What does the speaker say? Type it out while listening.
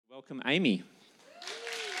Welcome, Aimee.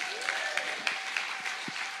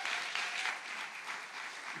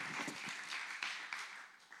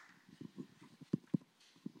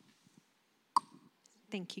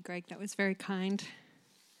 Thank you, Greg. That was very kind.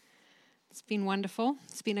 It's been wonderful.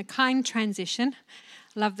 It's been a kind transition.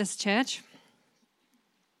 Love this church.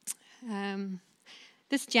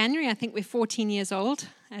 This January, I think we're 14 years old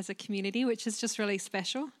as a community, which is just really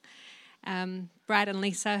special. Brad and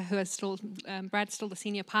Lisa, who are still, Brad's still the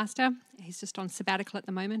senior pastor. He's just on sabbatical at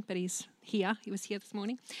the moment, but he's here. He was here this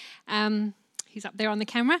morning. He's up there on the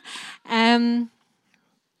camera.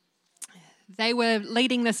 They were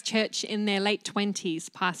leading this church in their late 20s,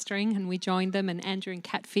 pastoring, and we joined them, and Andrew and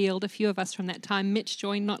Catfield, a few of us from that time. Mitch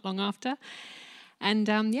joined not long after. And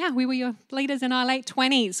we were your leaders in our late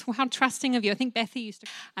 20s. Well, how trusting of you. I think Bethy used to.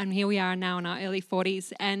 And here we are now in our early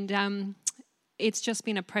 40s. And it's just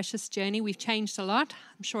been a precious journey. We've changed a lot.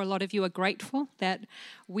 I'm sure a lot of you are grateful that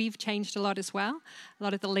we've changed a lot as well. A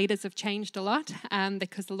lot of the leaders have changed a lot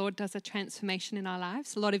because the Lord does a transformation in our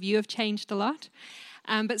lives. A lot of you have changed a lot.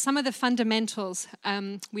 But some of the fundamentals,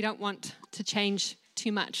 we don't want to change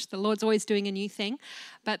too much. The Lord's always doing a new thing,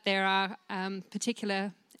 but there are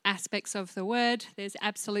particular aspects of the word. There's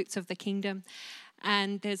absolutes of the kingdom,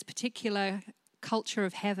 and there's particular culture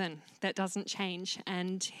of heaven that doesn't change,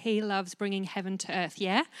 and he loves bringing heaven to earth.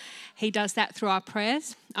 He does that through our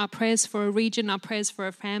prayers for a region, our prayers for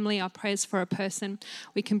a family, our prayers for a person.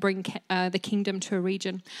 We can bring the kingdom to a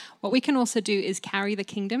region. What we can also do is carry the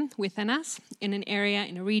kingdom within us in an area,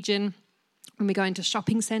 in a region, when we go into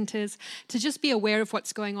shopping centres, to just be aware of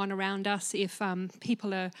what's going on around us. If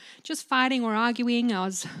people are just fighting or arguing, I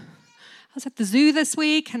was at the zoo this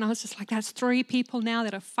week, and I was just like, that's 3 people now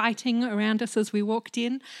that are fighting around us as we walked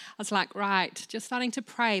in. I was like, right, just starting to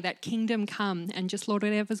pray that kingdom come, and just, Lord,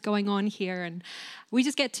 whatever's going on here. And we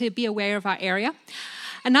just get to be aware of our area.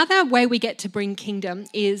 Another way we get to bring kingdom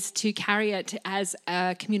is to carry it as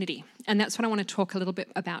a community. And that's what I want to talk a little bit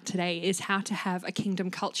about today, is how to have a kingdom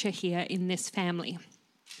culture here in this family.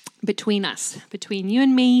 Between us, between you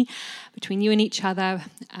and me, between you and each other,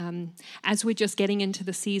 as we're just getting into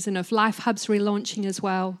the season of Life Hubs relaunching as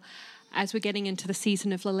well, as we're getting into the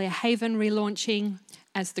season of Lilia Haven relaunching,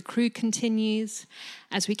 as the crew continues,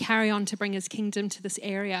 as we carry on to bring his kingdom to this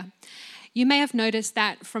area. You may have noticed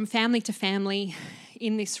that from family to family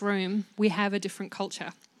in this room, we have a different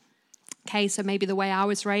culture. Okay, so maybe the way I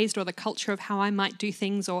was raised, or the culture of how I might do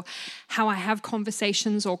things, or how I have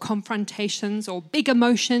conversations or confrontations or big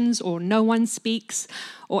emotions, or no one speaks,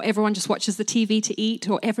 or everyone just watches the TV to eat,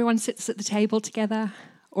 or everyone sits at the table together,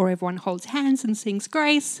 or everyone holds hands and sings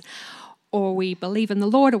grace, or we believe in the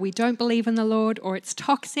Lord or we don't believe in the Lord, or it's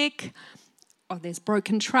toxic, or there's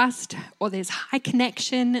broken trust, or there's high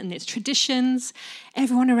connection and there's traditions.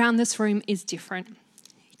 Everyone around this room is different.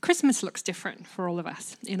 Christmas looks different for all of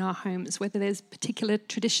us in our homes, whether there's particular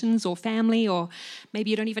traditions or family, or maybe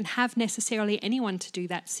you don't even have necessarily anyone to do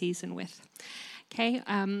that season with. Okay,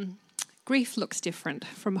 grief looks different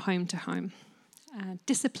from home to home.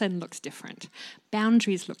 Discipline looks different.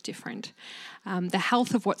 Boundaries look different. The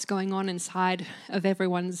health of what's going on inside of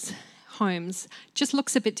everyone's homes just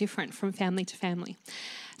looks a bit different from family to family.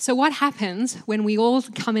 So what happens when we all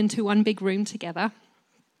come into one big room together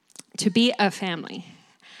to be a family?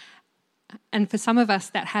 And for some of us,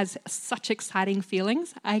 that has such exciting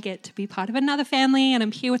feelings. I get to be part of another family, and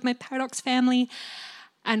I'm here with my Paradox family.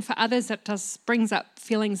 And for others, that brings up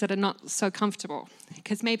feelings that are not so comfortable,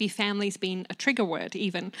 because maybe family's been a trigger word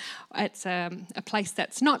even. It's a place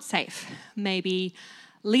that's not safe. Maybe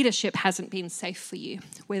leadership hasn't been safe for you,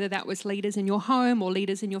 whether that was leaders in your home or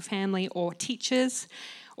leaders in your family or teachers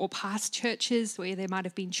or past churches where there might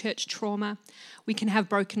have been church trauma. We can have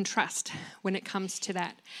broken trust when it comes to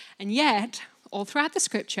that. And yet, all throughout the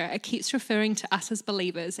scripture, it keeps referring to us as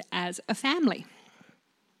believers as a family.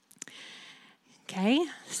 Okay,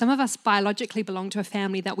 some of us biologically belong to a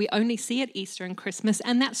family that we only see at Easter and Christmas,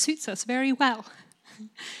 and that suits us very well.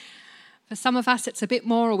 For some of us, it's a bit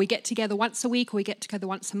more, or we get together once a week, or we get together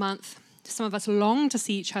once a month. Some of us long to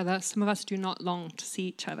see each other. Some of us do not long to see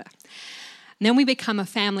each other. And then we become a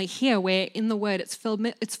family here where in the word it's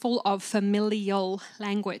full of familial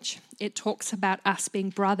language. It talks about us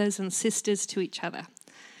being brothers and sisters to each other.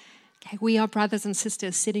 Okay, we are brothers and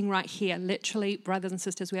sisters sitting right here, literally brothers and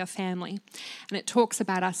sisters, we are family. And it talks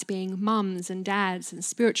about us being mums and dads and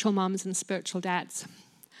spiritual mums and spiritual dads.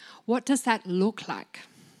 What does that look like?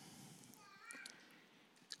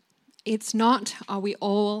 It's not, are we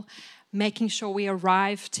all making sure we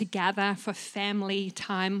arrive to gather for family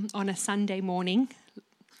time on a Sunday morning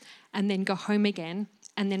and then go home again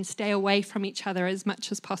and then stay away from each other as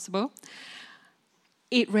much as possible?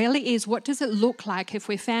 it really is, what does it look like if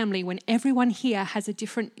we're family when everyone here has a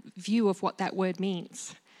different view of what that word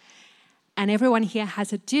means? And everyone here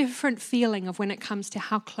has a different feeling of when it comes to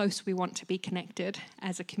how close we want to be connected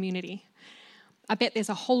as a community. I bet there's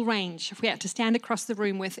a whole range. If we had to stand across the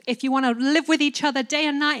room with, if you want to live with each other day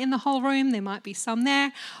and night in the whole room, there might be some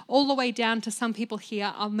there, all the way down to some people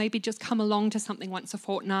here, I'll maybe just come along to something once a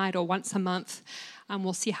fortnight or once a month.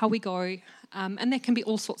 We'll see how we go. And there can be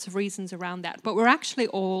all sorts of reasons around that. But we're actually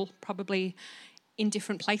all probably in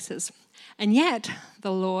different places. And yet,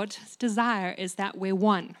 the Lord's desire is that we're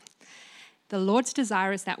one. The Lord's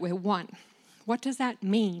desire is that we're one. What does that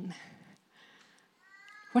mean?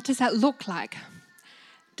 What does that look like?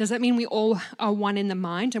 Does that mean we all are one in the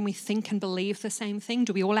mind and we think and believe the same thing?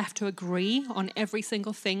 Do we all have to agree on every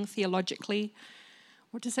single thing theologically?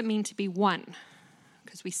 What does it mean to be one?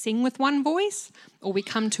 Because we sing with one voice, or we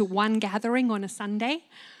come to one gathering on a Sunday.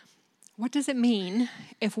 What does it mean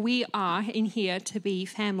if we are in here to be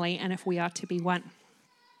family and if we are to be one?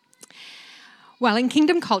 Well, in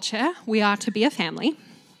kingdom culture, we are to be a family,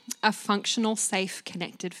 a functional, safe,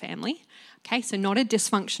 connected family. Okay, so not a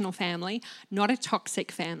dysfunctional family, not a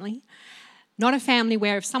toxic family, not a family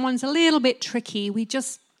where if someone's a little bit tricky, we'll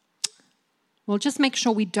just make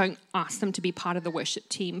sure we don't ask them to be part of the worship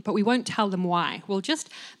team, but we won't tell them why. We'll just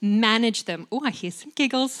manage them. Oh, I hear some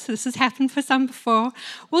giggles. This has happened for some before.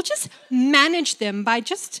 We'll just manage them by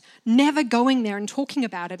just never going there and talking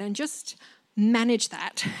about it and just manage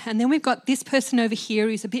that. And then we've got this person over here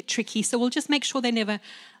who's a bit tricky, so we'll just make sure they never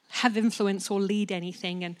have influence or lead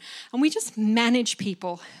anything. And we just manage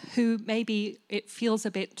people who maybe it feels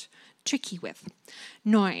a bit tricky with.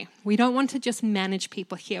 No, we don't want to just manage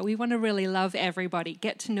people here. We want to really love everybody,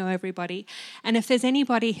 get to know everybody. And if there's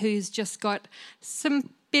anybody who's just got some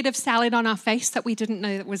bit of salad on our face that we didn't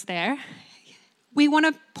know that was there, we want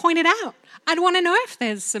to point it out. I'd want to know if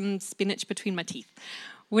there's some spinach between my teeth,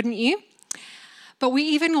 wouldn't you? But we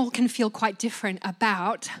even all can feel quite different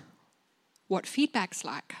about what feedback's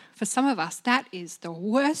like. For some of us, that is the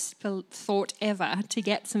worst thought ever, to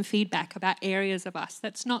get some feedback about areas of us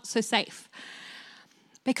that's not so safe.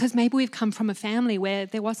 Because maybe we've come from a family where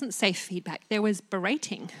there wasn't safe feedback. There was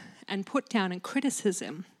berating and put down and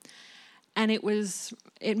criticism. And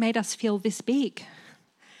it made us feel this big.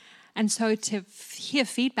 And so to hear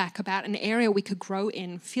feedback about an area we could grow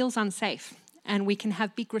in feels unsafe. And we can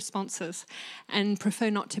have big responses and prefer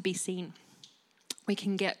not to be seen. We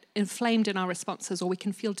can get inflamed in our responses, or we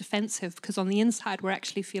can feel defensive because on the inside we're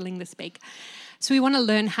actually feeling this big. So we want to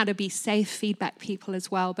learn how to be safe feedback people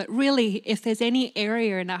as well. But really, if there's any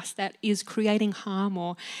area in us that is creating harm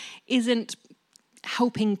or isn't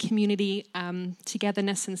helping community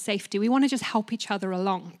togetherness and safety, we want to just help each other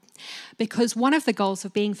along. Because one of the goals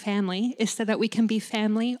of being family is so that we can be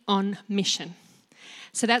family on mission.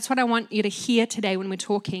 So that's what I want you to hear today when we're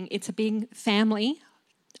talking. It's a being family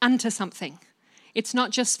unto something. It's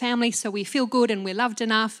not just family so we feel good and we're loved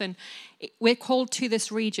enough, and we're called to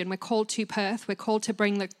this region. We're called to Perth. We're called to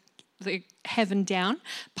bring the heaven down.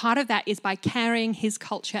 Part of that is by carrying his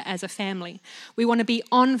culture as a family. We want to be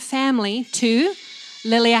on family to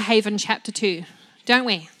Lilia Haven chapter 2, don't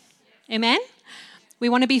we? Amen? We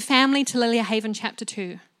want to be family to Lilia Haven chapter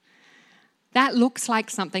 2. That looks like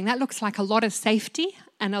something. That looks like a lot of safety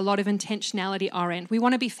and a lot of intentionality our end. We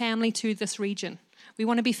want to be family to this region. We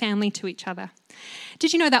want to be family to each other.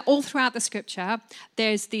 Did you know that all throughout the scripture,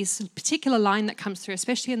 there's this particular line that comes through,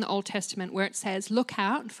 especially in the Old Testament, where it says, look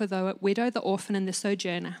out for the widow, the orphan, and the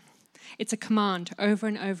sojourner. It's a command over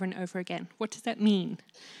and over and over again. What does that mean?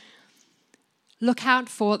 Look out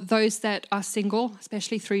for those that are single,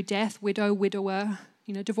 especially through death, widow, widower,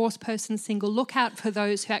 divorced person, single. Look out for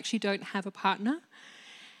those who actually don't have a partner.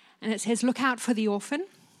 And it says, look out for the orphan.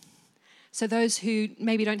 So those who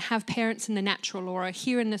maybe don't have parents in the natural, or are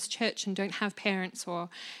here in this church and don't have parents, or,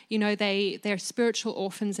 they're spiritual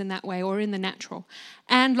orphans in that way, or in the natural.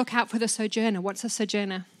 And look out for the sojourner. What's a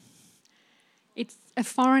sojourner? It's a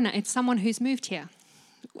foreigner. It's someone who's moved here.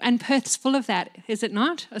 And Perth's full of that, is it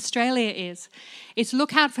not? Australia is. It's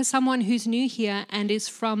look out for someone who's new here and is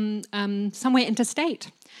from somewhere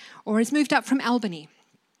interstate, or has moved up from Albany,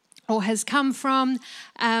 or has come from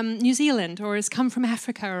New Zealand, or has come from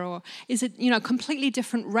Africa, or is it, a completely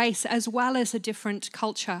different race as well as a different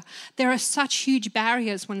culture. There are such huge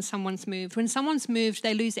barriers when someone's moved. When someone's moved,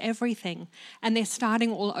 they lose everything and they're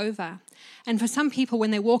starting all over. And for some people,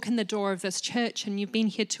 when they walk in the door of this church and you've been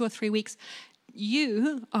here 2 or 3 weeks,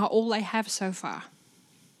 you are all they have so far.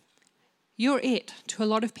 You're it to a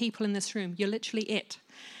lot of people in this room. You're literally it.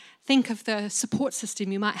 Think of the support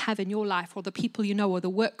system you might have in your life, or the people you know, or the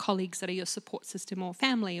work colleagues that are your support system, or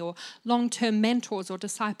family, or long-term mentors or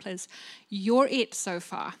disciples. You're it so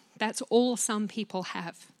far. That's all some people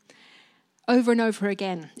have. Over and over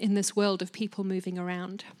again in this world of people moving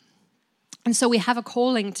around. And so we have a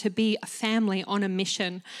calling to be a family on a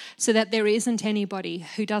mission, so that there isn't anybody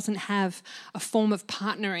who doesn't have a form of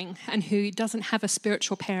partnering, and who doesn't have a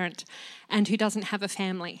spiritual parent, and who doesn't have a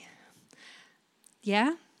family.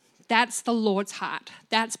 Yeah? That's the Lord's heart.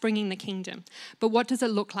 That's bringing the kingdom. But what does it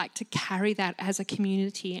look like to carry that as a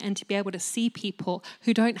community, and to be able to see people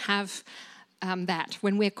who don't have that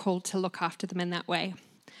when we're called to look after them in that way?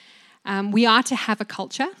 We are to have a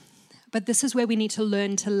culture. But this is where we need to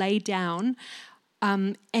learn to lay down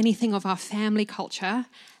anything of our family culture,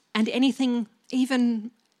 and anything,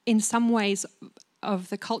 even in some ways, of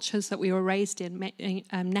the cultures that we were raised in,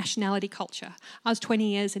 nationality culture. I was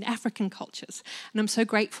 20 years in African cultures, and I'm so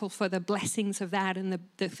grateful for the blessings of that and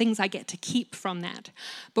the things I get to keep from that.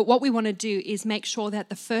 But what we want to do is make sure that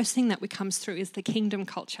the first thing that comes through is the kingdom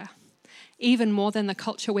culture, even more than the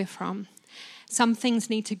culture we're from. Some things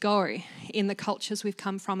need to go in the cultures we've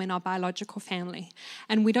come from in our biological family.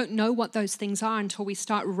 And we don't know what those things are until we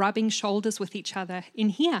start rubbing shoulders with each other in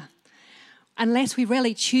here. Unless we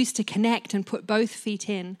really choose to connect and put both feet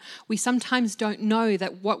in, we sometimes don't know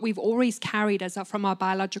that what we've always carried from our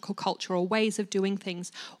biological culture, or ways of doing things,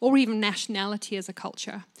 or even nationality as a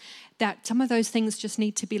culture, that some of those things just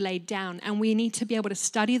need to be laid down. And we need to be able to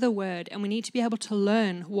study the word, and we need to be able to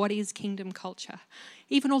learn what is kingdom culture.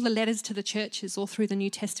 Even all the letters to the churches all through the New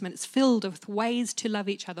Testament, it's filled with ways to love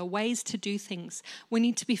each other, ways to do things. We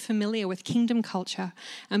need to be familiar with kingdom culture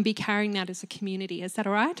and be carrying that as a community. Is that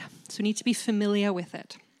all right? So we need to be familiar with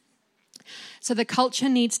it. So the culture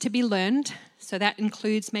needs to be learned. So that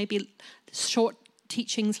includes maybe short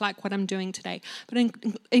teachings like what I'm doing today, but it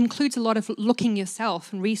includes a lot of looking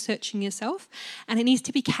yourself and researching yourself, and it needs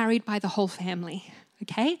to be carried by the whole family.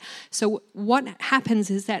 Okay, so what happens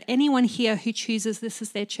is that anyone here who chooses this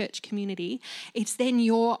as their church community, it's then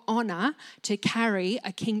your honor to carry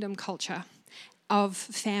a kingdom culture of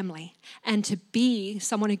family, and to be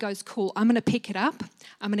someone who goes, cool, I'm going to pick it up,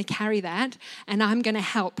 I'm going to carry that, and I'm going to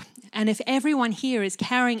help. And if everyone here is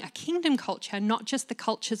carrying a kingdom culture, not just the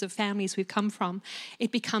cultures of families we've come from,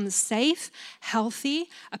 it becomes safe, healthy,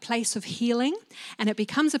 a place of healing, and it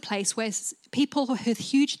becomes a place where people with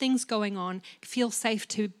huge things going on feel safe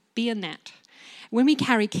to be in that. When we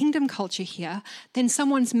carry kingdom culture here, then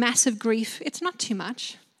someone's massive grief, it's not too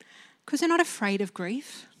much, because they're not afraid of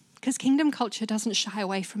grief. Because kingdom culture doesn't shy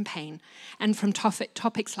away from pain and from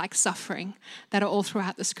topics like suffering that are all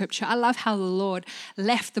throughout the scripture. I love how the Lord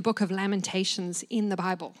left the book of Lamentations in the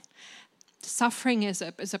Bible. Suffering is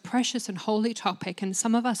a precious and holy topic, and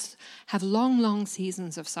some of us have long, long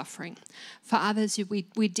seasons of suffering. For others,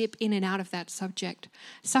 we dip in and out of that subject.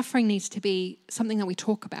 Suffering needs to be something that we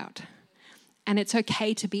talk about. And it's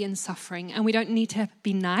okay to be in suffering. And we don't need to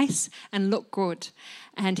be nice and look good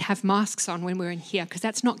and have masks on when we're in here, because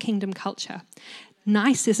that's not kingdom culture.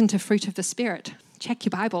 Nice isn't a fruit of the Spirit. Check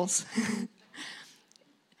your Bibles.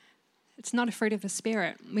 It's not a fruit of the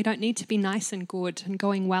Spirit. We don't need to be nice and good and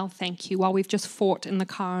going, well, thank you, while we've just fought in the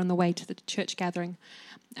car on the way to the church gathering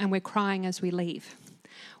and we're crying as we leave.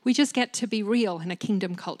 We just get to be real in a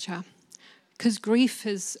kingdom culture, because grief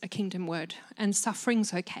is a kingdom word and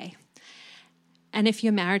suffering's okay. And if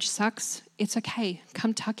your marriage sucks, it's okay.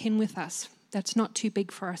 Come tuck in with us. That's not too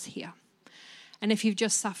big for us here. And if you've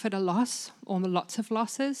just suffered a loss or lots of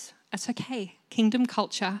losses, it's okay. Kingdom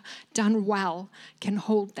culture, done well, can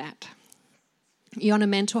hold that. You're on a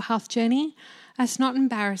mental health journey? That's not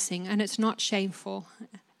embarrassing, and it's not shameful,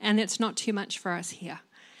 and it's not too much for us here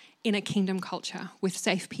in a kingdom culture with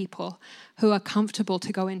safe people who are comfortable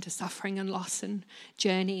to go into suffering and loss and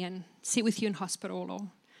journey and sit with you in hospital, or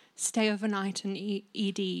stay overnight in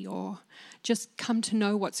ED, or just come to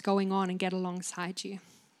know what's going on and get alongside you.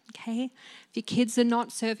 Okay? If your kids are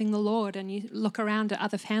not serving the Lord and you look around at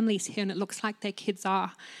other families here and it looks like their kids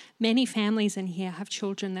are, many families in here have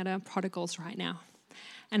children that are prodigals right now.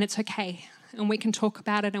 And it's okay. And we can talk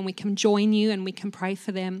about it, and we can join you, and we can pray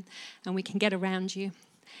for them, and we can get around you.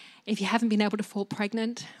 If you haven't been able to fall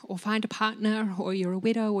pregnant or find a partner, or you're a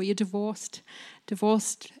widow, or you're divorce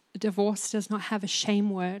does not have a shame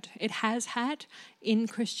word. It has had in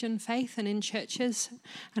Christian faith and in churches,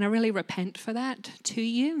 and I really repent for that to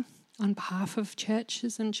you on behalf of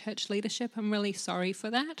churches and church leadership. I'm really sorry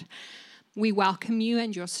for that. We welcome you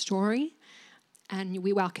and your story, and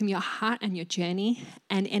we welcome your heart and your journey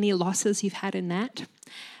and any losses you've had in that.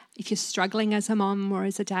 If you're struggling as a mom or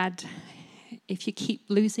as a dad, if you keep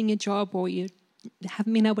losing your job, or you're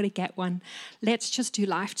haven't been able to get one. Let's just do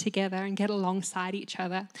life together and get alongside each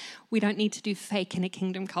other. We don't need to do fake in a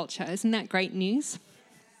kingdom culture. Isn't that great news?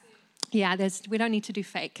 Yeah, we don't need to do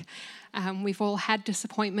fake. We've all had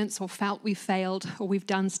disappointments or felt we've failed or we've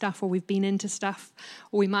done stuff or we've been into stuff,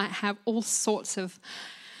 or we might have all sorts of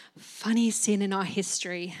funny sin in our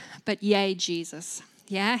history. But yay, Jesus.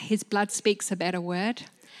 Yeah, his blood speaks a better word.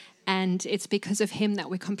 And it's because of him that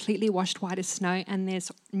we're completely washed white as snow, and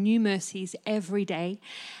there's new mercies every day.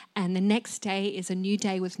 And the next day is a new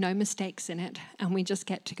day with no mistakes in it, and we just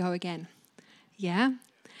get to go again. Yeah?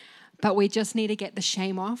 But we just need to get the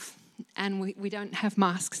shame off. And we don't have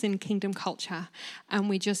masks in kingdom culture, and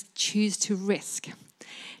we just choose to risk.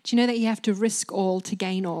 Do you know that you have to risk all to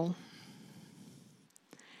gain all?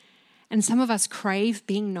 And some of us crave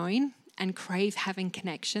being known and crave having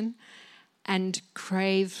connection and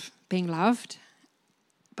crave being loved,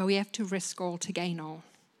 but we have to risk all to gain all.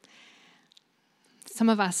 Some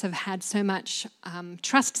of us have had so much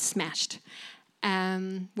trust smashed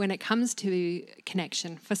when it comes to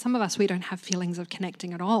connection. For some of us, we don't have feelings of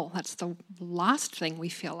connecting at all. That's the last thing we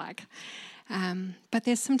feel like. But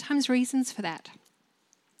there's sometimes reasons for that.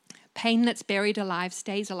 Pain that's buried alive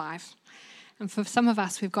stays alive. And for some of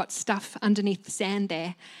us, we've got stuff underneath the sand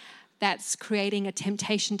there that's creating a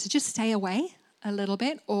temptation to just stay away a little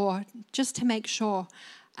bit, or just to make sure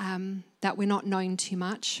that we're not known too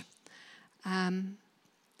much.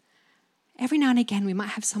 Every now and again, we might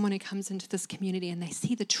have someone who comes into this community and they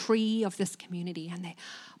see the tree of this community and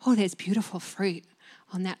there's beautiful fruit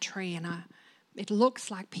on that tree, and it looks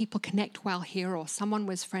like people connect well here, or someone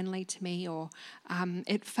was friendly to me, or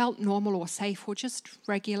it felt normal or safe or just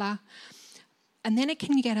regular. And then it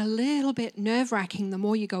can get a little bit nerve-wracking the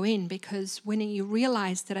more you go in, because when you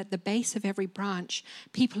realize that at the base of every branch,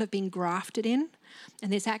 people have been grafted in,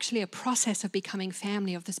 and there's actually a process of becoming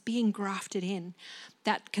family, of this being grafted in,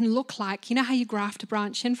 that can look like, you know how you graft a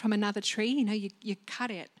branch in from another tree? You know, you cut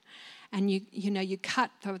it, and you cut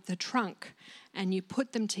the trunk, and you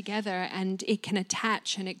put them together, and it can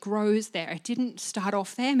attach and it grows there. It didn't start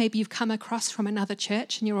off there. Maybe you've come across from another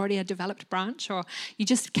church and you're already a developed branch, or you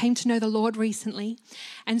just came to know the Lord recently.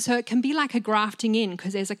 And so it can be like a grafting in,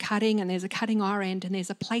 because there's a cutting and there's a cutting our end and there's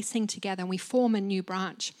a placing together, and we form a new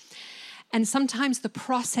branch. And sometimes the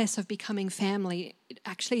process of becoming family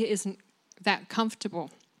actually isn't that comfortable.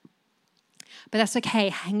 But that's okay,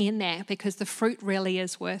 hang in there, because the fruit really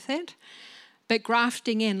is worth it. But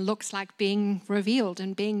grafting in looks like being revealed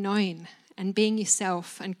and being known and being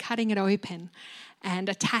yourself and cutting it open and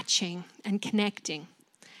attaching and connecting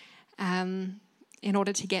in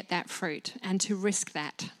order to get that fruit and to risk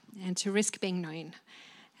that and to risk being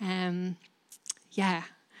known. Yeah.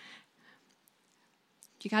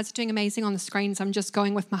 You guys are doing amazing on the screens. I'm just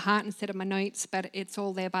going with my heart instead of my notes, but it's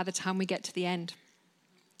all there by the time we get to the end.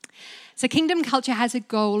 So kingdom culture has a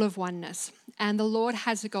goal of oneness, and the Lord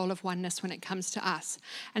has a goal of oneness when it comes to us.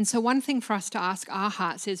 And so one thing for us to ask our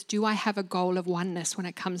hearts is, do I have a goal of oneness when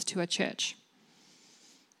it comes to a church?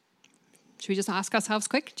 Should we just ask ourselves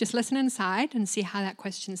quick? Just listen inside and see how that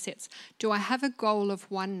question sits. Do I have a goal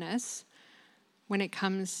of oneness when it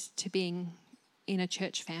comes to being in a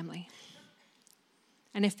church family?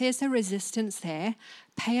 And if there's a resistance there,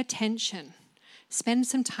 pay attention. Spend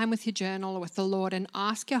some time with your journal or with the Lord and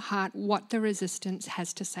ask your heart what the resistance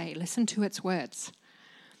has to say. Listen to its words.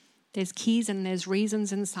 There's keys and there's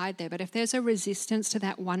reasons inside there, but if there's a resistance to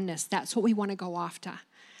that oneness, that's what we want to go after,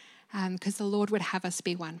 because the Lord would have us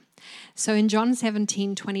be one. So in John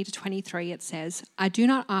 17:20-23, it says, I do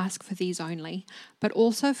not ask for these only, but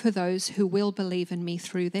also for those who will believe in me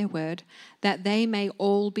through their word, that they may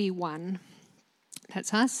all be one.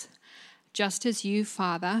 That's us. Just as you,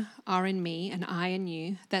 Father, are in me and I in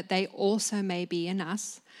you, that they also may be in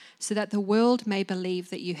us, so that the world may believe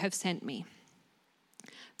that you have sent me.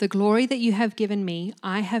 The glory that you have given me,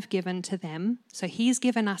 I have given to them. So he's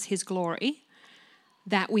given us his glory,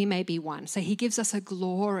 that we may be one. So he gives us a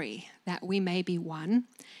glory that we may be one,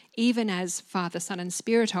 even as Father, Son, and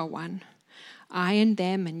Spirit are one. I and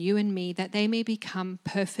them and you and me, that they may become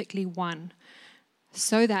perfectly one,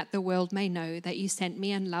 so that the world may know that you sent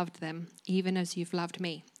me and loved them, even as you've loved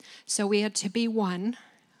me. So we are to be one,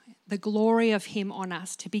 the glory of him on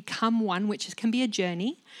us, to become one, which can be a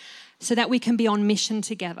journey, so that we can be on mission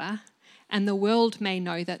together, and the world may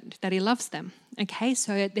know that he loves them. Okay,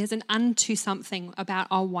 so there's an unto something about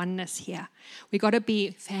our oneness here. We got to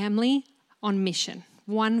be family on mission,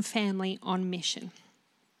 one family on mission.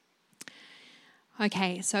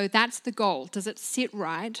 Okay, so that's the goal. Does it sit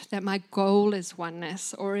right that my goal is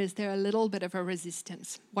oneness, or is there a little bit of a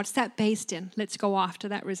resistance? What's that based in? Let's go after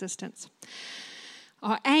that resistance.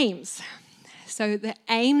 Our aims. So the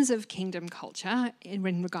aims of kingdom culture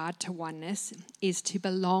in regard to oneness is to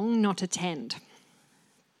belong, not attend.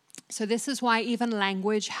 So this is why even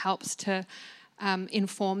language helps to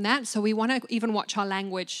inform that. So we want to even watch our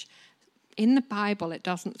language. In the Bible, it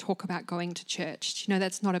doesn't talk about going to church. Do you know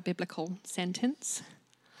that's not a biblical sentence?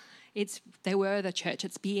 They were the church,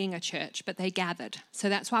 it's being a church, but they gathered. So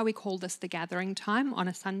that's why we call this the gathering time. On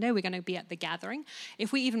a Sunday, we're going to be at the gathering.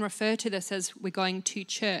 If we even refer to this as we're going to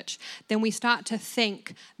church, then we start to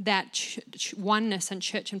think that oneness and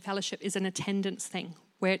church and fellowship is an attendance thing,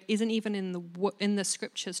 where it isn't even in the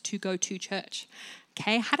scriptures to go to church.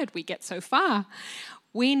 Okay, how did we get so far?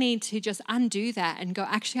 We need to just undo that and go,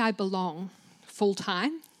 actually, I belong full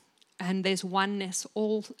time. And there's oneness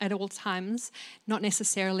at all times, not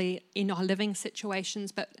necessarily in our living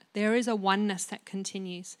situations, but there is a oneness that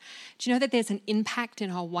continues. Do you know that there's an impact in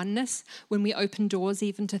our oneness when we open doors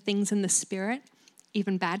even to things in the spirit,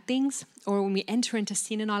 even bad things, or when we enter into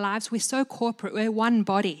sin in our lives? We're so corporate, we're one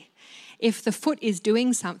body. If the foot is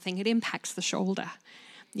doing something, it impacts the shoulder.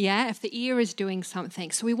 Yeah, if the ear is doing something.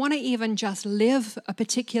 So we want to even just live a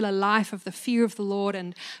particular life of the fear of the Lord,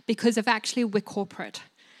 and because of actually we're corporate.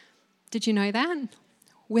 Did you know that?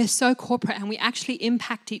 We're so corporate and we actually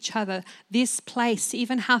impact each other. This place,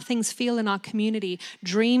 even how things feel in our community,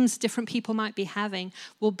 dreams different people might be having,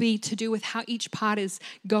 will be to do with how each part is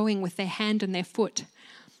going with their hand and their foot.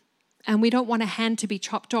 And we don't want a hand to be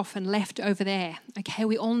chopped off and left over there. Okay,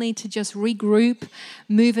 we all need to just regroup,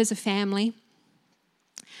 move as a family.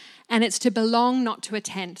 And it's to belong, not to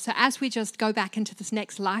attend. So as we just go back into this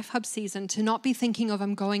next Life Hub season, to not be thinking of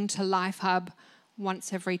I'm going to Life Hub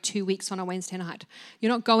once every 2 weeks on a Wednesday night.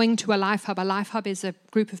 You're not going to a Life Hub. A Life Hub is a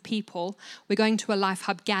group of people. We're going to a Life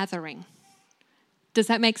Hub gathering. Does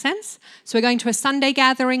that make sense? So we're going to a Sunday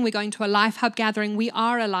gathering. We're going to a Life Hub gathering. We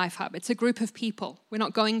are a Life Hub. It's a group of people. We're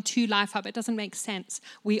not going to Life Hub. It doesn't make sense.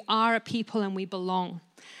 We are a people and we belong.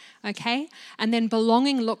 Okay? And then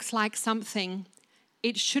belonging looks like something.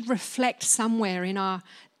 It should reflect somewhere in our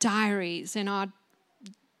diaries, in our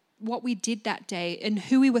what we did that day and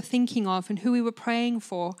who we were thinking of and who we were praying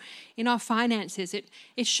for, in our finances.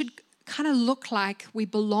 It should kind of look like we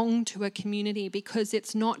belong to a community, because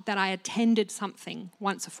it's not that I attended something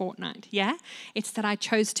once a fortnight, yeah? It's that I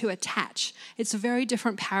chose to attach. It's a very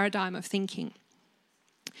different paradigm of thinking.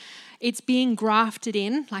 It's being grafted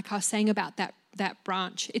in, like I was saying about that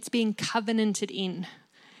branch. It's being covenanted in.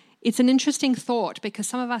 It's an interesting thought, because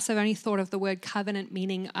some of us have only thought of the word covenant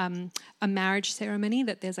meaning a marriage ceremony,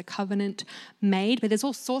 that there's a covenant made, but there's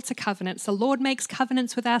all sorts of covenants. The Lord makes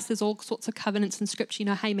covenants with us. There's all sorts of covenants in Scripture. You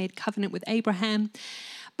know how he made covenant with Abraham.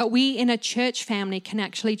 But we in a church family can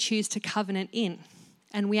actually choose to covenant in,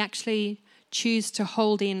 and we actually choose to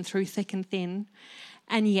hold in through thick and thin.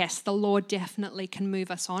 And yes, the Lord definitely can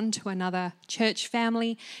move us on to another church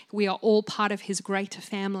family. We are all part of his greater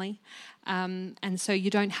family. And so you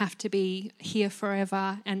don't have to be here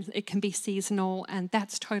forever, and it can be seasonal, and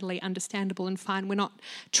that's totally understandable and fine. We're not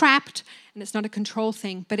trapped, and it's not a control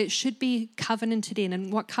thing, but it should be covenanted in.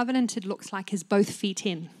 And what covenanted looks like is both feet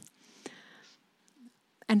in.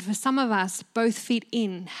 And for some of us, both feet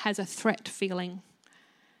in has a threat feeling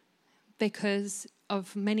because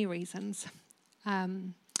of many reasons.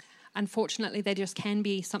 Unfortunately, there just can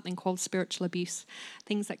be something called spiritual abuse,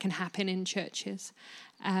 things that can happen in churches.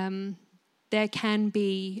 There can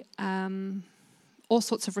be all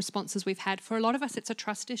sorts of responses we've had. For a lot of us, it's a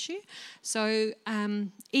trust issue. So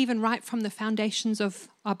even right from the foundations of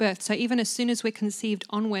our birth, so even as soon as we're conceived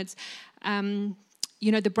onwards,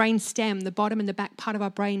 the brain stem, the bottom and the back part of our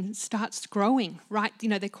brain starts growing, right?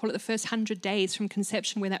 They call it the first 100 days from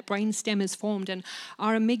conception, where that brain stem is formed, and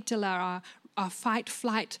our amygdala, our fight,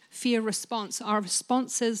 flight, fear response, our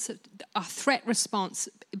responses, our threat response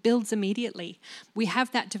builds immediately. We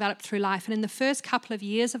have that developed through life. And in the first couple of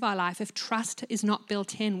years of our life, if trust is not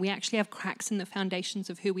built in, we actually have cracks in the foundations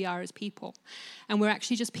of who we are as people. And we're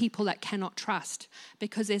actually just people that cannot trust,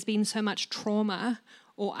 because there's been so much trauma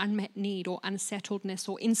or unmet need or unsettledness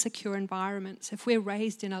or insecure environments. If we're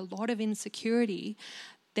raised in a lot of insecurity,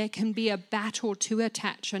 there can be a battle to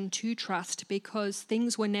attach and to trust, because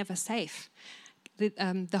things were never safe.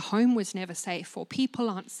 The home was never safe, or people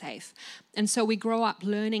aren't safe. And so we grow up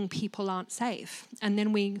learning people aren't safe. And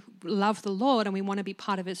then we love the Lord and we want to be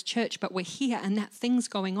part of his church, but we're here and that thing's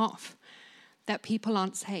going off, that people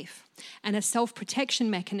aren't safe. And a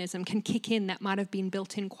self-protection mechanism can kick in that might have been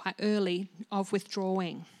built in quite early, of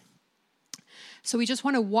withdrawing. So we just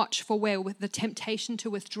want to watch for where the temptation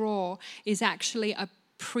to withdraw is actually a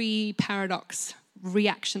pre-paradox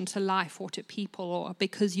reaction to life or to people, or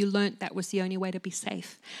because you learnt that was the only way to be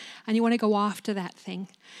safe. And you want to go after that thing.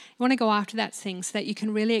 You want to go after that thing so that you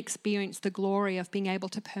can really experience the glory of being able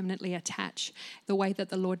to permanently attach the way that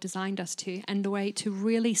the Lord designed us to, and the way to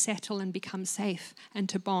really settle and become safe and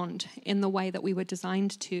to bond in the way that we were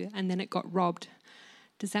designed to, and then it got robbed.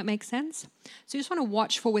 Does that make sense? So you just want to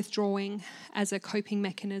watch for withdrawing as a coping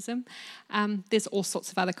mechanism. There's all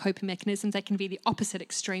sorts of other coping mechanisms. They can be the opposite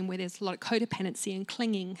extreme, where there's a lot of codependency and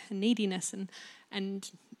clinging and neediness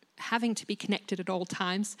and having to be connected at all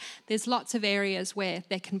times. There's lots of areas where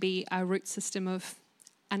there can be a root system of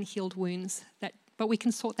unhealed wounds, but we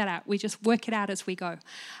can sort that out. We just work it out as we go,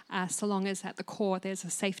 so long as at the core there's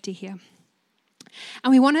a safety here.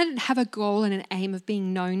 And we want to have a goal and an aim of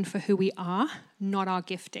being known for who we are, not our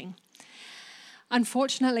gifting.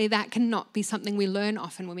 Unfortunately, that cannot be something we learn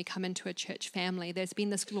often when we come into a church family. There's been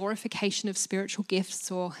this glorification of spiritual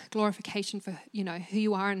gifts, or glorification for, who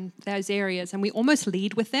you are in those areas, and we almost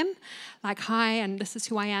lead with them, like, hi, and this is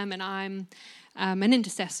who I am, and I'm an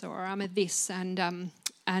intercessor, or I'm a this, and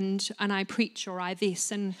I preach, or I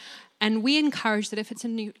this, and we encourage that if it's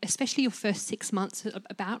especially your first 6 months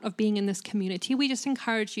of being in this community, we just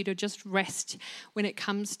encourage you to just rest when it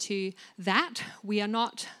comes to that. We are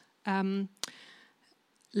not,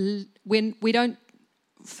 when we don't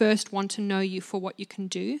first want to know you for what you can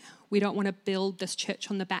do. We don't want to build this church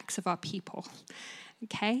on the backs of our people.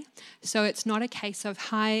 Okay? So it's not a case of,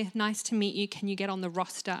 hi, nice to meet you, can you get on the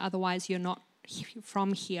roster, otherwise you're not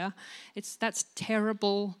from here. That's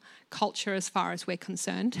terrible culture as far as we're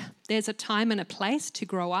concerned. There's a time and a place to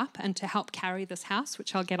grow up and to help carry this house,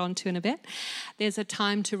 which I'll get onto in a bit. There's a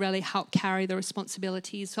time to really help carry the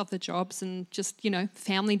responsibilities of the jobs, and just,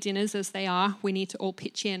 family dinners as they are, we need to all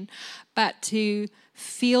pitch in. But to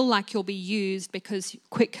feel like you'll be used because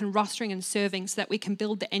quick and rostering and serving so that we can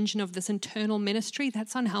build the engine of this internal ministry,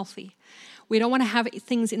 that's unhealthy. We don't want to have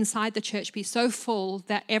things inside the church be so full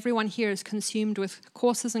that everyone here is consumed with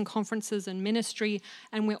courses and conferences and ministry,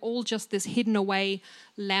 and we're all just this hidden away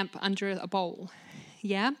lamp under a bowl.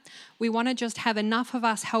 Yeah? We want to just have enough of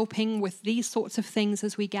us helping with these sorts of things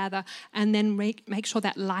as we gather, and then make sure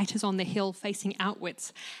that light is on the hill facing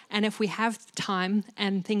outwards. And if we have time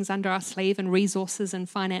and things under our sleeve and resources and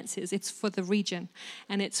finances, it's for the region,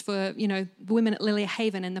 and it's for, women at Lily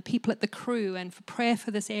Haven and the people at the crew, and for prayer for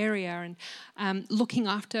this area, and looking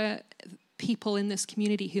after people in this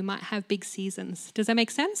community who might have big seasons. Does that make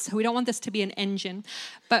sense? We don't want this to be an engine,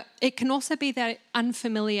 but it can also be that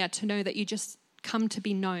unfamiliar to know that you just come to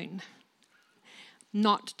be known,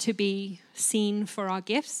 not to be seen for our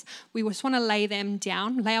gifts. We just want to lay them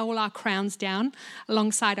down, lay all our crowns down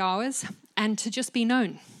alongside ours, and to just be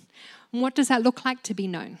known. And what does that look like to be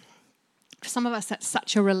known? For some of us, that's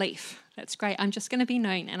such a relief. That's great. I'm just going to be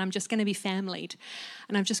known, and I'm just going to be familied,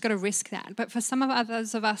 and I've just got to risk that. But for some of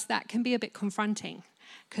others of us, that can be a bit confronting,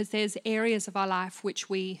 because there's areas of our life which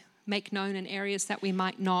we make known and areas that we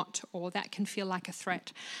might not, or that can feel like a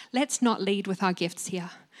threat. Let's not lead with our gifts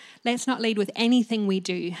here. Let's not lead with anything we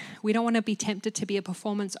do. We don't want to be tempted to be a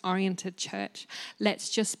performance-oriented church. Let's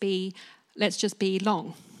just be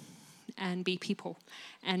long and be people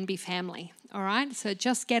and be family. All right? So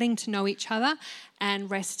just getting to know each other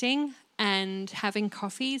and resting and having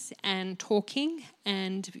coffees and talking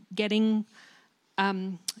and getting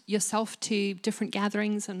yourself to different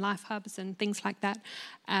gatherings and life hubs and things like that.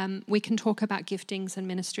 We can talk about giftings and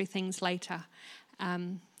ministry things later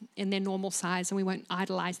in their normal size, and we won't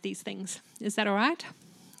idolize these things. Is that all right?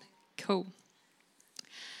 Cool.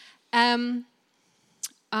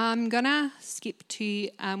 I'm going to skip to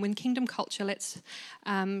when Kingdom Culture, let's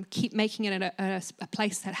keep making it a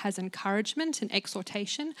place that has encouragement and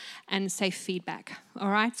exhortation and safe feedback.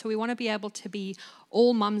 All right? So we want to be able to be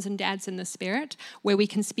all mums and dads in the spirit, where we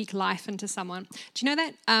can speak life into someone. Do you know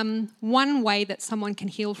that one way that someone can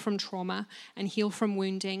heal from trauma and heal from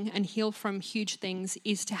wounding and heal from huge things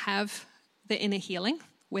is to have the inner healing?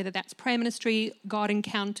 Whether that's prayer ministry, God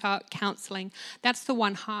encounter, counseling, that's the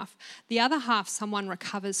one half. The other half, someone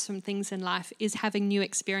recovers from things in life, is having new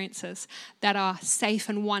experiences that are safe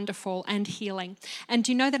and wonderful and healing. And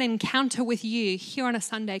do you know that an encounter with you here on a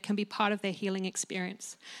Sunday can be part of their healing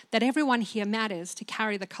experience? That everyone here matters to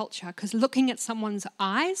carry the culture, because looking at someone's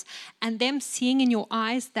eyes and them seeing in your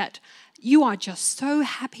eyes that you are just so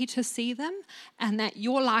happy to see them, and that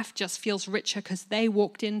your life just feels richer because they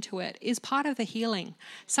walked into it, is part of the healing.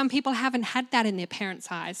 Some people haven't had that in their parents'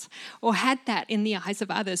 eyes or had that in the eyes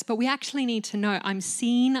of others, but we actually need to know I'm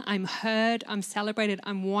seen, I'm heard, I'm celebrated,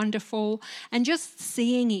 I'm wonderful, and just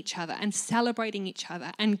seeing each other and celebrating each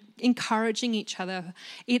other and encouraging each other,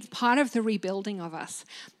 it's part of the rebuilding of us.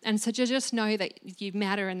 And so just know that you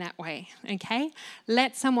matter in that way, okay?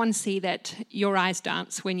 Let someone see that your eyes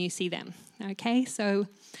dance when you see them, okay? So,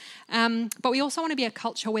 but we also want to be a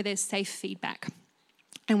culture where there's safe feedback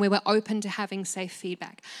and where we're open to having safe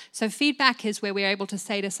feedback. So feedback is where we're able to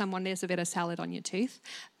say to someone, there's a bit of salad on your tooth.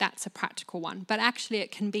 That's a practical one. But actually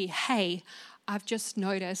it can be, hey, I've just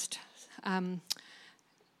noticed,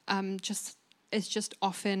 it's just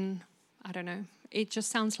often, I don't know, it just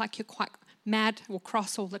sounds like you're quite mad or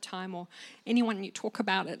cross all the time, or anyone you talk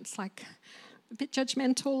about it, it's like a bit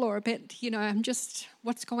judgmental or a bit, I'm just,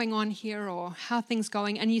 what's going on here, or how are things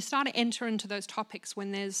going? And you start to enter into those topics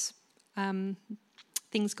when there's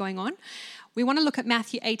things going on. We want to look at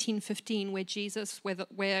Matthew 18:15,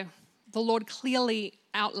 where the Lord clearly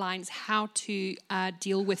outlines how to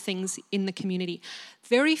deal with things in the community.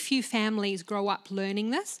 Very few families grow up learning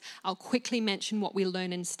this. I'll quickly mention what we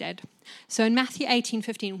learn instead. So in Matthew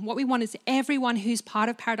 18:15, what we want is everyone who's part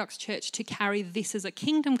of Paradox Church to carry this as a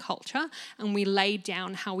kingdom culture, and we lay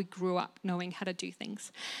down how we grew up knowing how to do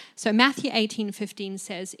things. So Matthew 18:15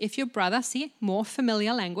 says, if your brother, see, more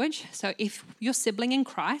familiar language, so if your sibling in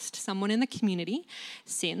Christ, someone in the community,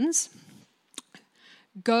 sins,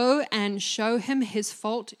 go and show him his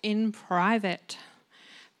fault in private.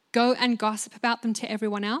 Go and gossip about them to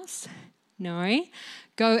everyone else? No.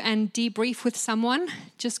 Go and debrief with someone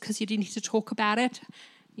just because you didn't need to talk about it.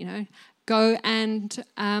 Go and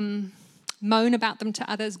moan about them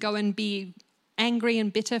to others. Go and be angry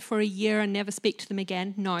and bitter for a year and never speak to them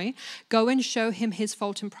again. No. Go and show him his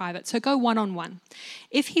fault in private. So go one-on-one.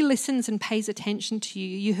 If he listens and pays attention to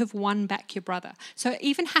you, you have won back your brother. So it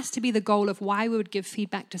even has to be the goal of why we would give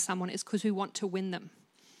feedback to someone is because we want to win them.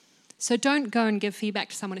 So don't go and give feedback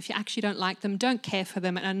to someone if you actually don't like them, don't care for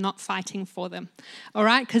them, and are not fighting for them. All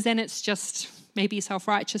right? Because then it's just maybe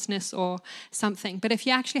self-righteousness or something. But if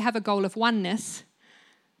you actually have a goal of oneness,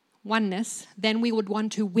 then we would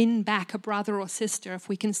want to win back a brother or sister if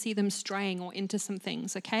we can see them straying or into some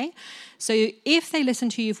things, okay? So if they listen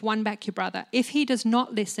to you, you've won back your brother. If he does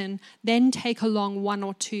not listen, then take along one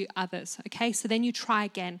or two others, okay? So then you try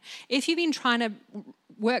again. If you've been trying to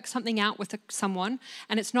work something out with someone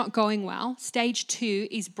and it's not going well, stage 2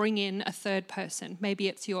 is bring in a third person. Maybe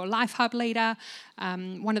it's your Life Hub leader,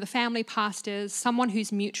 one of the family pastors, someone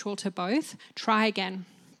who's mutual to both. Try again,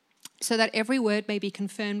 so that every word may be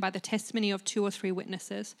confirmed by the testimony of 2 or 3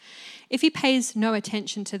 witnesses. If he pays no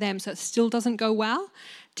attention to them, so it still doesn't go well,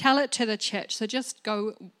 tell it to the church. So just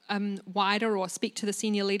go wider or speak to the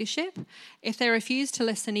senior leadership. If they refuse to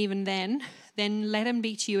listen even then let him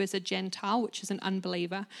be to you as a Gentile, which is an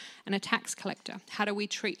unbeliever, and a tax collector. How do we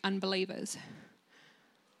treat unbelievers?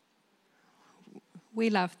 We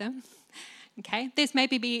love them. Okay, there's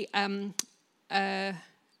maybe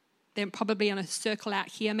they're probably on a circle out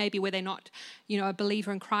here, maybe where they're not, a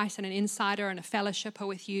believer in Christ and an insider and a fellowshipper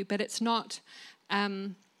with you, but it's not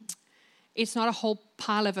a whole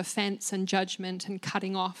pile of offense and judgment and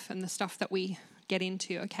cutting off and the stuff that we get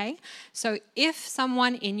into, okay? So if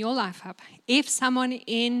someone in your Life Hub, if someone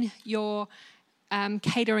in your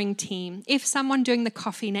catering team, if someone doing the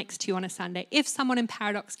coffee next to you on a Sunday, if someone in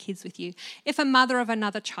Paradox Kids with you, if a mother of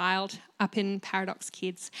another child up in Paradox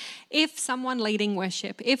Kids, if someone leading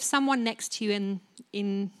worship, if someone next to you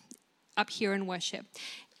in up here in worship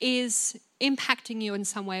is impacting you in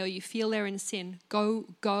some way, or you feel they're in sin, go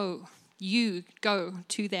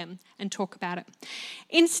to them and talk about it.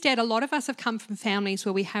 Instead, a lot of us have come from families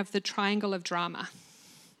where we have the triangle of drama.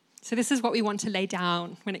 So this is what we want to lay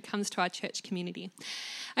down when it comes to our church community.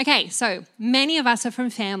 Okay, so many of us are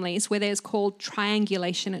from families where there's called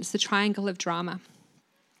triangulation. It's the triangle of drama.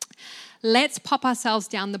 Let's pop ourselves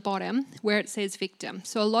down the bottom where it says victim.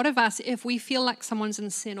 So a lot of us, if we feel like someone's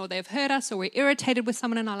in sin or they've hurt us or we're irritated with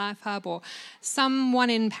someone in our Life Hub or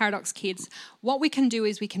someone in Paradox Kids, what we can do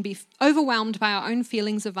is we can be overwhelmed by our own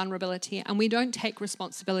feelings of vulnerability and we don't take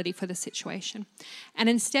responsibility for the situation. And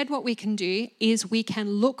instead what we can do is we can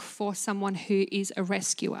look for someone who is a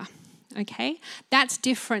rescuer. Okay, that's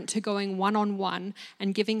different to going one-on-one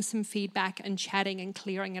and giving some feedback and chatting and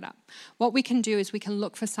clearing it up. What we can do is we can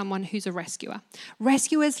look for someone who's a rescuer.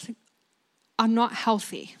 Rescuers are not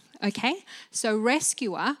healthy. Okay, so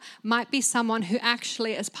rescuer might be someone who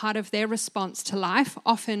actually, as part of their response to life,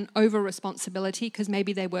 often over responsibility, because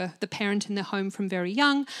maybe they were the parent in the home from very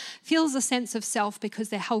young, feels a sense of self because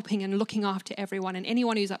they're helping and looking after everyone, and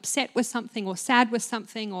anyone who's upset with something or sad with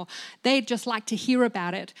something, or they just like to hear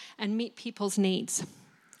about it and meet people's needs.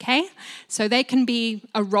 Okay, so they can be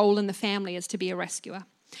a role in the family as to be a rescuer.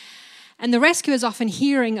 And the rescuer is often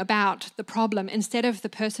hearing about the problem instead of the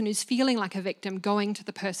person who's feeling like a victim going to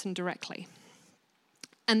the person directly.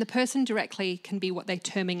 And the person directly can be what they're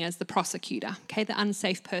terming as the prosecutor, okay, the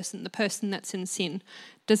unsafe person, the person that's in sin.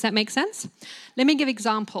 Does that make sense? Let me give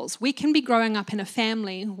examples. We can be growing up in a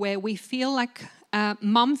family where we feel like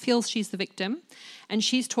mum feels she's the victim and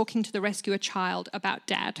she's talking to the rescuer child about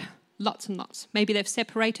dad, lots and lots. Maybe they've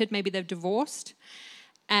separated, maybe they've divorced,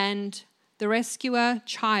 and the rescuer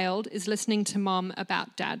child is listening to mom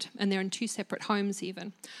about dad, and they're in two separate homes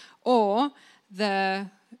even. Or the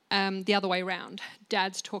other way around.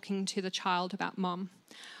 Dad's talking to the child about mom.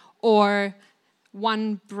 Or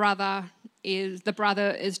the brother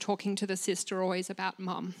is talking to the sister always about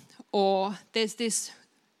mom. Or there's this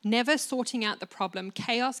never sorting out the problem.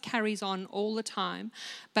 Chaos carries on all the time,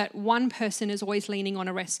 but one person is always leaning on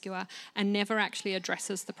a rescuer and never actually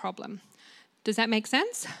addresses the problem. Does that make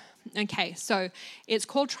sense? Okay, so it's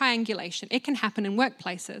called triangulation. It can happen in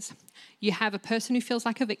workplaces. You have a person who feels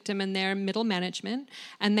like a victim and they're middle management,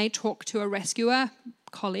 and they talk to a rescuer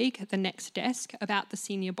colleague at the next desk about the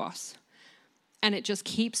senior boss. And it just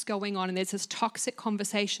keeps going on, and there's this toxic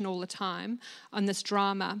conversation all the time on this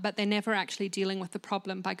drama, but they're never actually dealing with the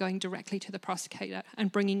problem by going directly to the prosecutor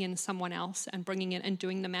and bringing in someone else and bringing in and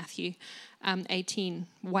doing the Matthew 18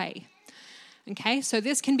 way. Okay, so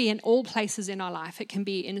this can be in all places in our life. It can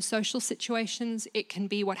be in social situations. It can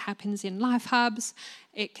be what happens in life hubs.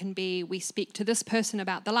 It can be we speak to this person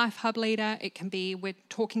about the life hub leader. It can be we're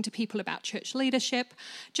talking to people about church leadership.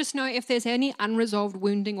 Just know if there's any unresolved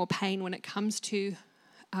wounding or pain when it comes to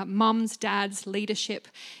mums, dads, leadership,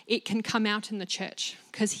 it can come out in the church.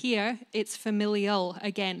 Because here, it's familial.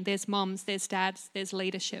 Again, there's moms, there's dads, there's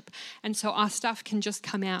leadership. And so our stuff can just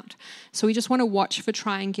come out. So we just want to watch for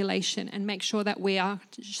triangulation and make sure that we are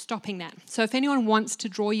stopping that. So if anyone wants to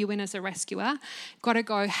draw you in as a rescuer, got to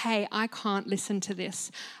go, hey, I can't listen to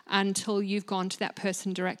this until you've gone to that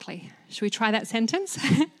person directly. Should we try that sentence?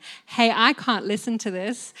 Hey, I can't listen to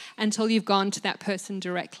this until you've gone to that person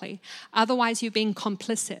directly. Otherwise, you're being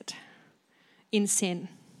complicit in sin.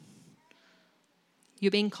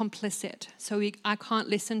 You're being complicit. So I can't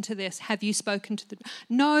listen to this. Have you spoken to them?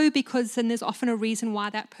 No, because then there's often a reason why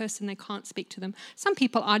that person, they can't speak to them. Some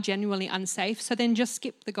people are genuinely unsafe, so then just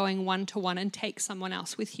skip the going one-to-one and take someone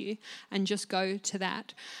else with you and just go to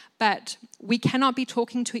that. But we cannot be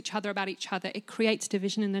talking to each other about each other. It creates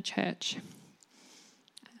division in the church.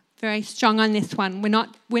 Very strong on this one.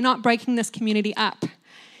 We're not breaking this community up.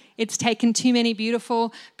 It's taken too many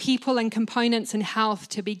beautiful people and components and health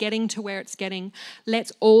to be getting to where it's getting.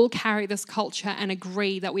 Let's all carry this culture and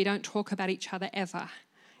agree that we don't talk about each other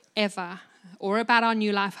ever, or about our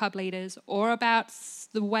new Life Hub leaders, or about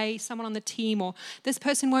the way someone on the team, or this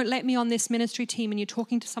person won't let me on this ministry team, and you're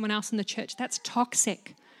talking to someone else in the church. That's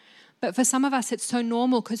toxic. But for some of us, it's so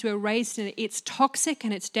normal because we were raised in it. It's toxic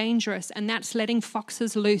and it's dangerous, and that's letting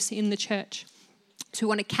foxes loose in the church. So we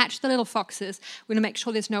want to catch the little foxes. We want to make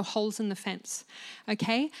sure there's no holes in the fence,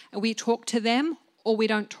 okay? And we talk to them or we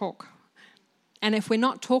don't talk. And if we're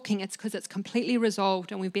not talking, it's because it's completely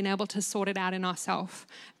resolved and we've been able to sort it out in ourselves,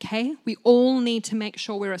 okay? We all need to make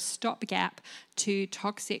sure we're a stopgap to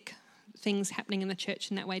toxic things happening in the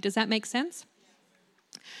church in that way. Does that make sense?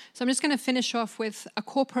 So I'm just going to finish off with a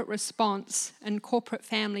corporate response, and corporate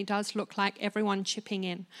family does look like everyone chipping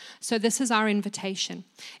in. So this is our invitation.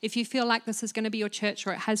 If you feel like this is going to be your church,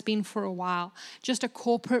 or it has been for a while, just a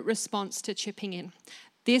corporate response to chipping in.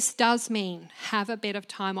 This does mean have a bit of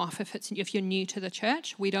time off if you're new to the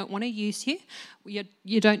church. We don't want to use you.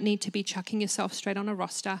 You don't need to be chucking yourself straight on a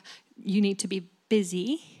roster. You need to be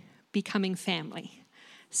busy becoming family.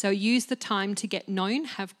 So use the time to get known,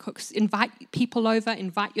 have cooks, invite people over,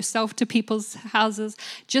 invite yourself to people's houses.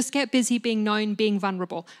 Just get busy being known, being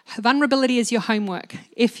vulnerable. Vulnerability is your homework.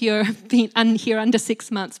 If you're here under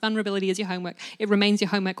 6 months, vulnerability is your homework. It remains your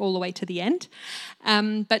homework all the way to the end.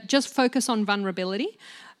 But just focus on vulnerability.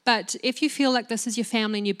 But if you feel like this is your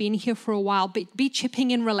family and you've been here for a while, be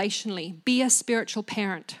chipping in relationally. Be a spiritual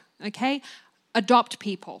parent, okay? Adopt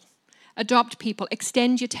people.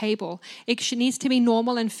 Extend your table. It needs to be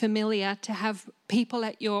normal and familiar to have people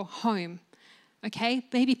at your home, okay?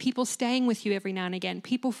 Maybe people staying with you every now and again,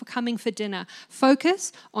 people coming for dinner.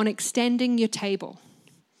 Focus on extending your table.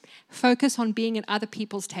 Focus on being at other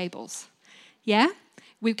people's tables. Yeah?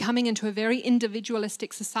 We're coming into a very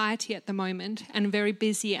individualistic society at the moment and very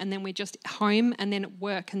busy, and then we're just home and then at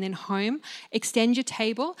work and then home. Extend your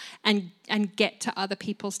table and get to other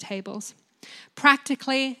people's tables.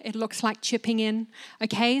 Practically, it looks like chipping in,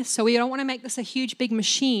 okay? So we don't want to make this a huge, big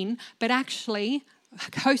machine, but actually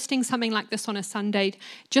hosting something like this on a Sunday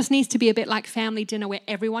just needs to be a bit like family dinner where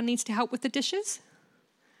everyone needs to help with the dishes.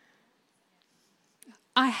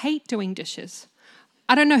 I hate doing dishes.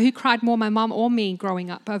 I don't know who cried more, my mum or me, growing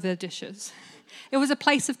up over the dishes. It was a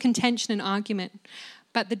place of contention and argument,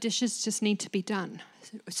 but the dishes just need to be done.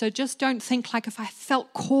 So just don't think like if I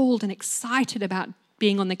felt called and excited about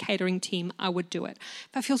being on the catering team, I would do it.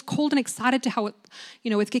 If I feel called and excited to help,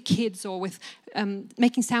 with the kids or with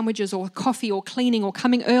making sandwiches or coffee or cleaning or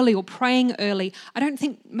coming early or praying early, I don't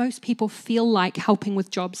think most people feel like helping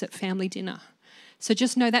with jobs at family dinner. So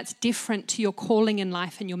just know that's different to your calling in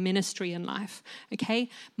life and your ministry in life, okay?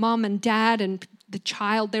 Mom and dad and the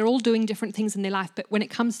child, they're all doing different things in their life, but when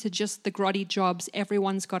it comes to just the grotty jobs,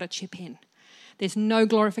 everyone's got to chip in. There's no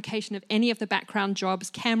glorification of any of the background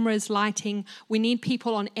jobs, cameras, lighting. We need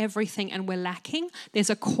people on everything, and we're lacking.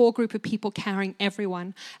 There's a core group of people carrying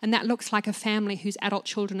everyone, and that looks like a family whose adult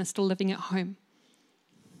children are still living at home.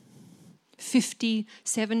 50,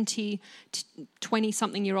 70,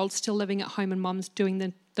 20-something-year-olds still living at home and mom's doing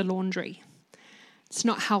the laundry. It's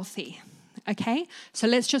not healthy, okay? So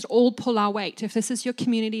let's just all pull our weight. If this is your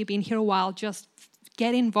community, you've been here a while, just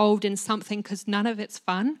get involved in something because none of it's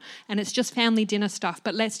fun and it's just family dinner stuff.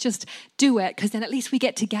 But let's just do it because then at least we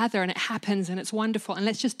get together and it happens and it's wonderful. And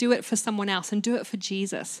let's just do it for someone else and do it for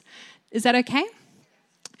Jesus. Is that okay?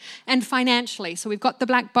 And financially, so we've got the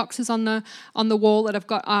black boxes on the wall that have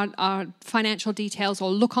got our financial details, or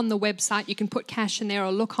look on the website. You can put cash in there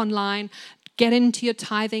or look online. Get into your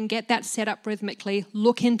tithing, get that set up rhythmically.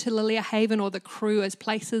 Look into Lilia Haven or the crew as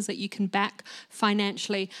places that you can back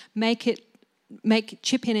financially.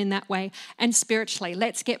 Chip in that way. And spiritually,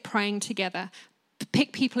 let's get praying together.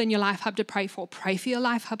 Pick people in your Life Hub to pray for. Pray for your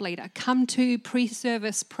Life Hub leader. Come to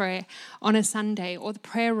pre-service prayer on a Sunday or the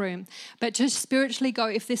prayer room. But just spiritually go,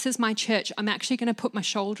 if this is my church, I'm actually going to put my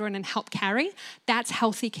shoulder in and help carry. That's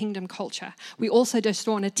healthy kingdom culture. We also just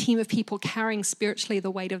want a team of people carrying spiritually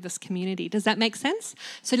the weight of this community. Does that make sense?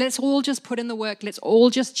 So let's all just put in the work. Let's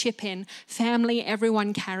all just chip in. Family,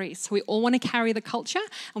 everyone carries. So we all want to carry the culture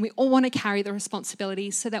and we all want to carry the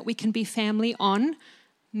responsibilities so that we can be family on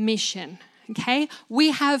mission. Okay,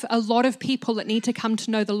 we have a lot of people that need to come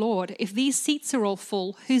to know the Lord. If these seats are all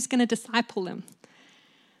full, who's going to disciple them?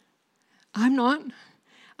 I'm not.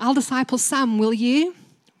 I'll disciple some. Will you?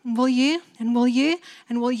 Will you? And will you?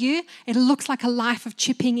 And will you? It looks like a life of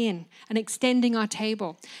chipping in and extending our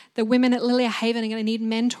table. The women at Lilia Haven are going to need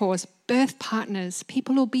mentors, birth partners,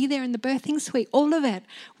 people who'll be there in the birthing suite, all of it.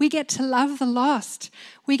 We get to love the lost.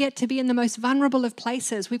 We get to be in the most vulnerable of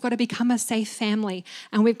places. We've got to become a safe family,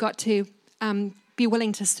 and we've got to be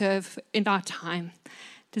willing to serve in our time.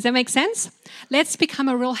 Does that make sense? Let's become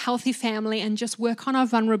a real healthy family and just work on our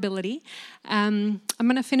vulnerability. I'm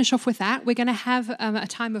going to finish off with that. We're going to have a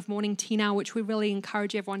time of morning tea now, which we really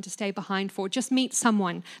encourage everyone to stay behind for. Just meet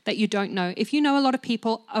someone that you don't know. If you know a lot of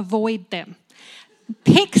people, avoid them.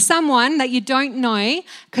 Pick someone that you don't know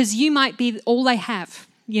because you might be all they have.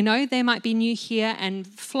 They might be new here and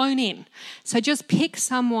flown in. So just pick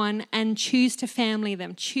someone and choose to family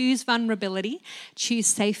them. Choose vulnerability. Choose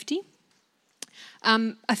safety.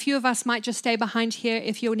 A few of us might just stay behind here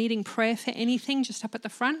if you're needing prayer for anything, just up at the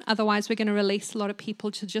front. Otherwise, we're going to release a lot of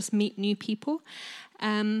people to just meet new people.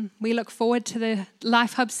 We look forward to the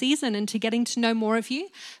Life Hub season and to getting to know more of you.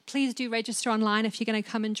 Please do register online if you're going to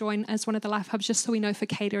come and join as one of the Life Hubs, just so we know for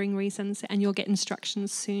catering reasons, and you'll get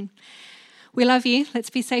instructions soon. We love you. Let's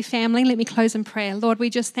be safe, family. Let me close in prayer. Lord, we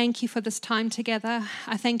just thank you for this time together.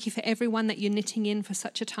 I thank you for everyone that you're knitting in for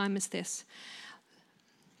such a time as this.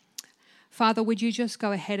 Father, would you just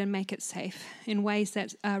go ahead and make it safe in ways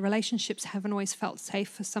that relationships haven't always felt safe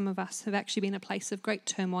for some of us, have actually been a place of great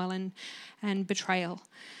turmoil and betrayal.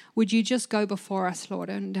 Would you just go before us, Lord,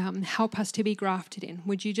 and help us to be grafted in?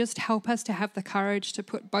 Would you just help us to have the courage to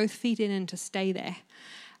put both feet in and to stay there?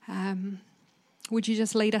 Would you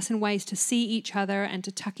just lead us in ways to see each other and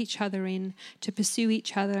to tuck each other in, to pursue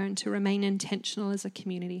each other and to remain intentional as a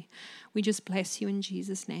community? We just bless you in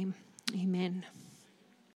Jesus' name. Amen.